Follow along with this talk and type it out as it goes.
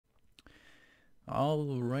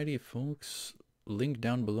Alrighty, folks. Link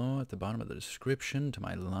down below at the bottom of the description to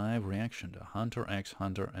my live reaction to Hunter x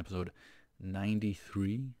Hunter episode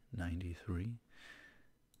 93.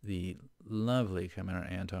 The lovely Chimera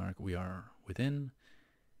Ant arc we are within.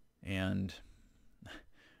 And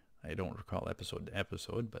I don't recall episode to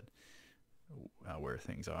episode, but where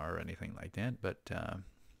things are or anything like that. But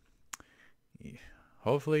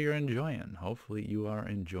hopefully you're enjoying. Hopefully you are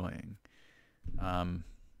enjoying.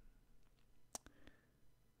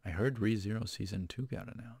 I heard ReZero Season 2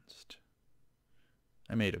 got announced.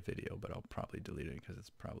 I made a video, but I'll probably delete it because it's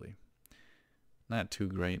probably not too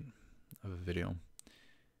great of a video.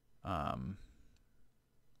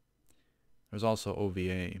 There's also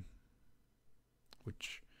OVA,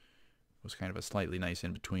 which was kind of a slightly nice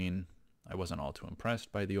in-between. I wasn't all too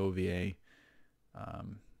impressed by the OVA,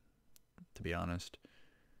 to be honest.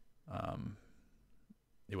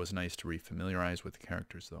 It was nice to refamiliarize with the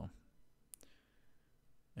characters, though.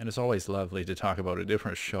 And it's always lovely to talk about a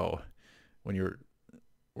different show when you're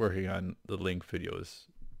working on the link videos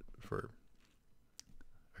for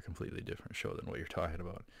a completely different show than what you're talking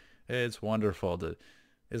about. It's wonderful to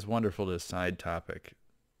side topic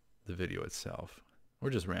the video itself.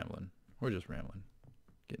 We're just rambling,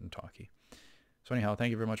 getting talky. So anyhow,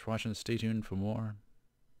 thank you very much for watching. Stay tuned for more.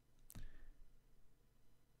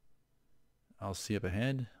 I'll see you up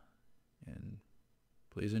ahead, and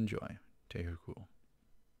please enjoy. Take her cool.